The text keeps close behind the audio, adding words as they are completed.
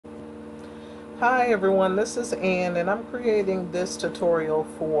Hi everyone, this is Ann and I'm creating this tutorial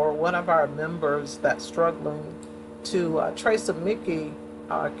for one of our members that's struggling to trace a Mickey,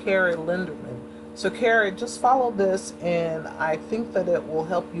 Carrie Linderman. So Carrie, just follow this and I think that it will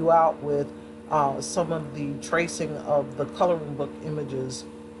help you out with some of the tracing of the coloring book images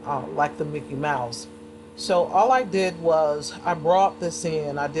like the Mickey Mouse. So all I did was I brought this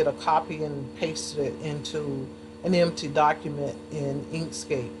in, I did a copy and pasted it into an empty document in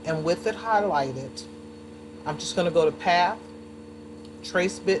Inkscape. And with it highlighted, I'm just going to go to Path,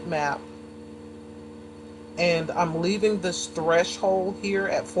 Trace Bitmap, and I'm leaving this threshold here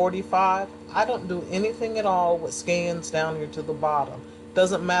at 45. I don't do anything at all with scans down here to the bottom.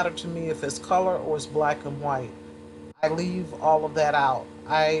 Doesn't matter to me if it's color or it's black and white. I leave all of that out.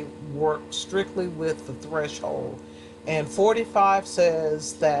 I work strictly with the threshold. And 45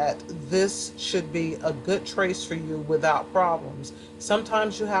 says that this should be a good trace for you without problems.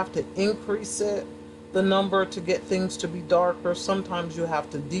 Sometimes you have to increase it, the number, to get things to be darker. Sometimes you have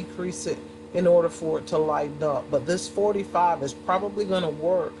to decrease it in order for it to lighten up. But this 45 is probably going to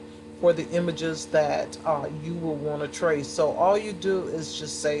work for the images that you will want to trace. So all you do is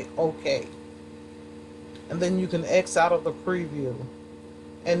just say OK. And then you can X out of the preview.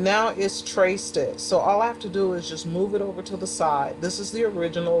 And now it's traced it. So all I have to do is just move it over to the side. This is the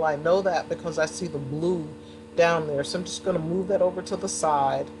original. I know that because I see the blue down there. So I'm just going to move that over to the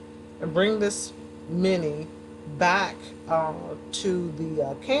side and bring this mini back to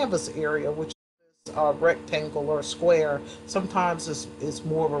the canvas area, which is a rectangle or a square. Sometimes it's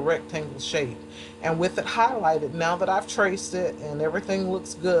more of a rectangle shape. And with it highlighted, now that I've traced it and everything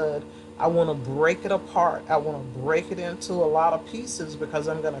looks good, I want to break it apart. I want to break it into a lot of pieces because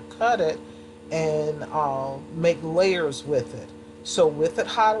I'm going to cut it and make layers with it. So with it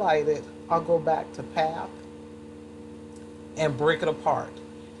highlighted, I'll go back to Path and break it apart.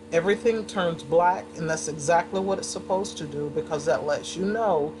 Everything turns black, and that's exactly what it's supposed to do because that lets you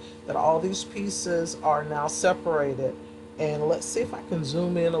know that all these pieces are now separated. And let's see if I can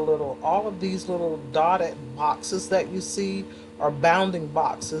zoom in a little. All of these little dotted boxes that you see are bounding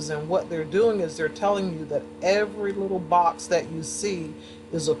boxes, and what they're doing is they're telling you that every little box that you see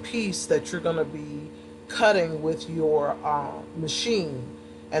is a piece that you're going to be cutting with your machine.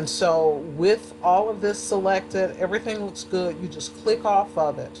 And so with all of this selected, everything looks good. You just click off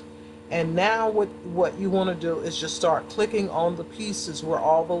of it. And now what you want to do is just start clicking on the pieces where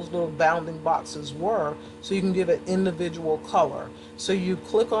all those little bounding boxes were so you can give it individual color. So you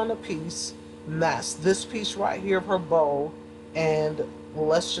click on the piece, and that's this piece right here of her bow, and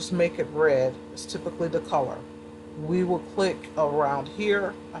let's just make it red. It's typically the color. We will click around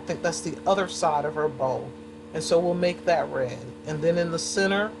here. I think that's the other side of her bow. And so we'll make that red. And then in the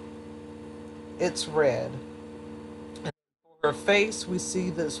center, it's red. And for her face, we see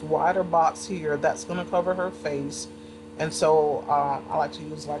this wider box here. That's going to cover her face. And so I like to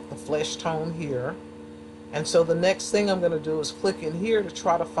use like the flesh tone here. And so the next thing I'm going to do is click in here to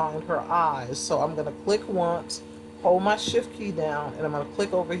try to find her eyes. So I'm going to click once, hold my shift key down, and I'm going to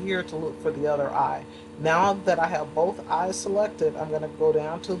click over here to look for the other eye. Now that I have both eyes selected, I'm going to go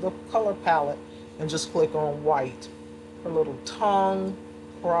down to the color palette and just click on white. Her little tongue,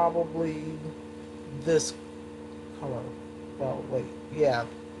 probably this color. Well, wait, yeah,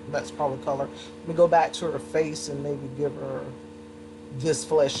 that's probably color. Let me go back to her face and maybe give her this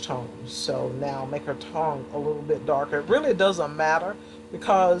flesh tone. So now make her tongue a little bit darker. It really doesn't matter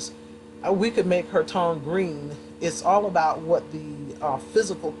because we could make her tongue green. It's all about what the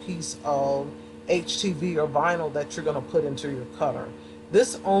physical piece of HTV or vinyl that you're going to put into your cutter.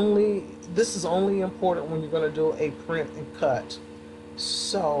 This is only important when you're going to do a print and cut.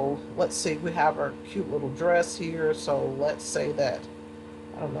 So let's see, we have our cute little dress here. So let's say that,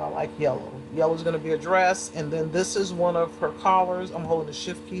 I don't know, I like yellow. Yellow is going to be a dress, and then this is one of her collars. I'm holding the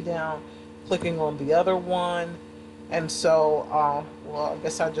shift key down, clicking on the other one, and so well, I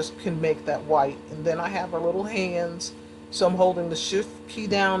guess I just can make that white. And then I have her little hands, so I'm holding the shift key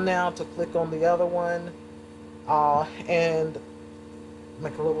down now to click on the other one and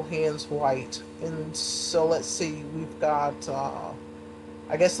make her little hands white. And so let's see, we've got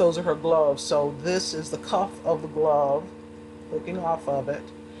I guess those are her gloves. So this is the cuff of the glove, clicking off of it.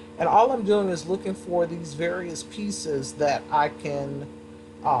 And all I'm doing is looking for these various pieces that I can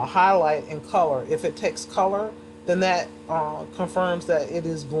highlight and color. If it takes color, then that confirms that it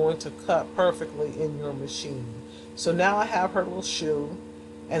is going to cut perfectly in your machine. So now I have her little shoe,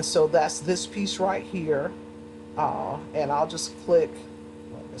 and so that's this piece right here. And I'll just click,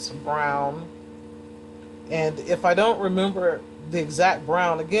 it's a brown. And if I don't remember the exact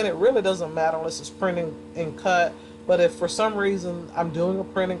brown, again, it really doesn't matter unless it's printing and cut. But if for some reason I'm doing a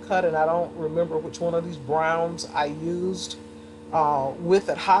print and cut and I don't remember which one of these browns I used with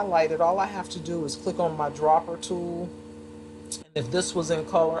it highlighted, all I have to do is click on my dropper tool. And if this was in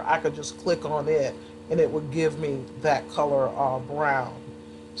color, I could just click on it and it would give me that color brown.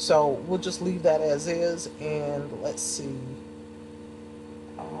 So we'll just leave that as is, and let's see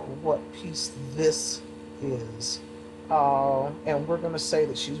what piece this is. And we're going to say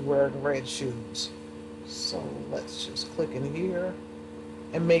that she's wearing red shoes. So let's just click in here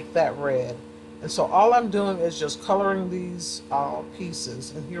and make that red. And so all I'm doing is just coloring these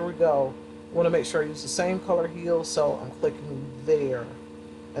pieces. And here we go. I want to make sure I use the same color heel, so I'm clicking there.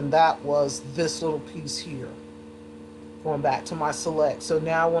 And that was this little piece here. Going back to my select. So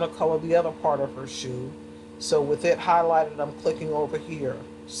now I want to color the other part of her shoe. So with it highlighted, I'm clicking over here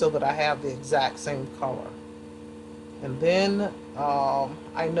so that I have the exact same color. And then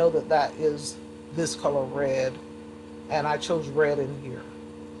I know that that is this color red, and I chose red in here.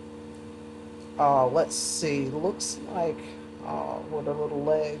 Let's see, looks like with the little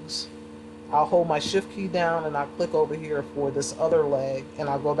legs, I'll hold my shift key down and I'll click over here for this other leg, and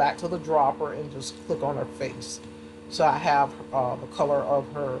I'll go back to the dropper and just click on her face. So I have the color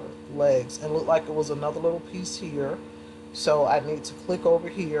of her legs, and it looked like it was another little piece here. So I need to click over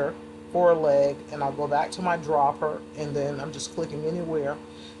here for a leg, and I'll go back to my dropper, and then I'm just clicking anywhere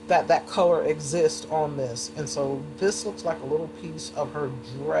that color exists on this. And so this looks like a little piece of her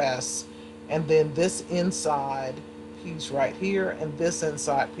dress, and then this inside piece right here, and this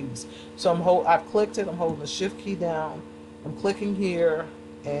inside piece. So I've clicked it, I'm holding the shift key down, I'm clicking here,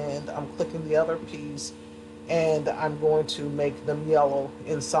 and I'm clicking the other piece, and I'm going to make them yellow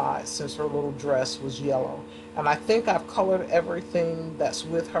inside since her little dress was yellow. And I think I've colored everything that's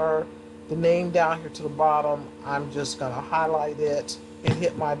with her. The name down here to the bottom, I'm just going to highlight it and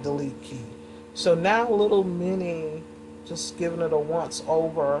hit my delete key. So now little Minnie, just giving it a once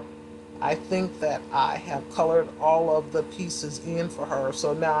over, I think that I have colored all of the pieces in for her.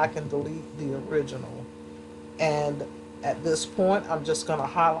 So now I can delete the original. And at this point, I'm just going to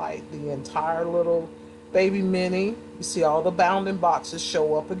highlight the entire little baby Minnie. You see all the bounding boxes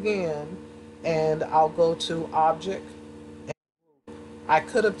show up again. And I'll go to Object. I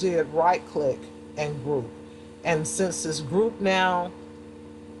could have did right click and group. And since it's grouped now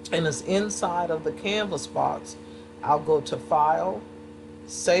and it's inside of the canvas box, I'll go to File,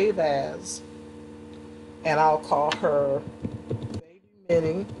 Save As, and I'll call her Baby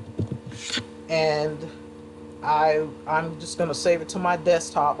Minnie. And I'm just going to save it to my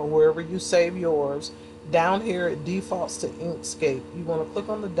desktop or wherever you save yours. Down here it defaults to Inkscape. You want to click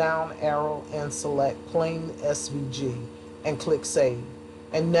on the down arrow and select Plain SVG and click Save.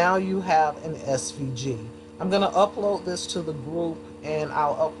 And now you have an SVG. I'm going to upload this to the group, and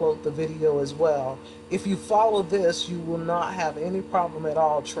I'll upload the video as well. If you follow this, you will not have any problem at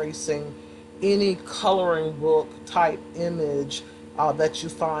all tracing any coloring book type image that you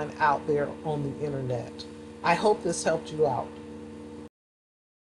find out there on the internet. I hope this helped you out.